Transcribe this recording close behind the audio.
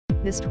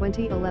This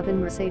 2011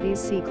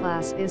 Mercedes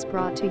C-Class is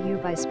brought to you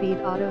by Speed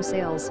Auto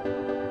Sales.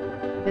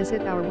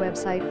 Visit our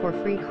website for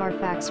free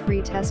Carfax,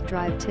 free test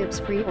drive tips,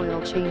 free oil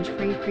change,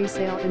 free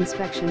pre-sale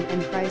inspection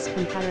and price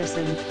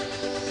comparison.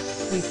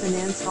 We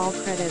finance all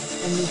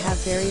credits and we have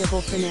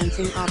variable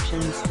financing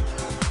options.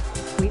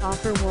 We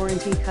offer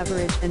warranty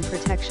coverage and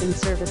protection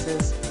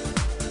services.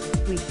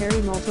 We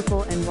carry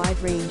multiple and wide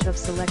range of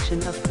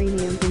selection of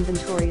premium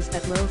inventories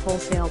at low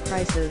wholesale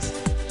prices.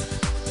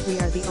 We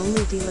are the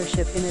only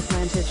dealership in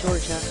Atlanta,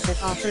 Georgia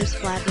that offers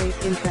flat rate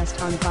interest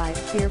on buy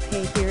here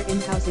pay here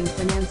in-housing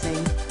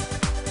financing.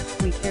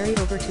 We carry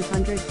over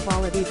 200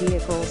 quality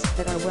vehicles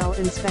that are well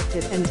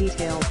inspected and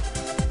detailed.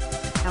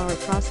 Our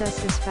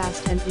process is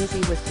fast and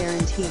easy with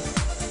guarantee.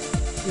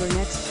 Your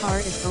next car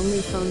is only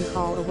phone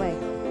call away.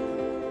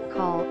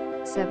 Call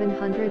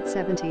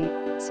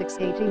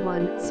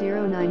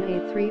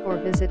 770-681-0983 or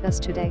visit us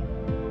today.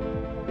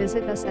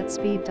 Visit us at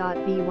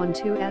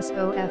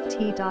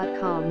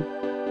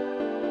speed.b12soft.com.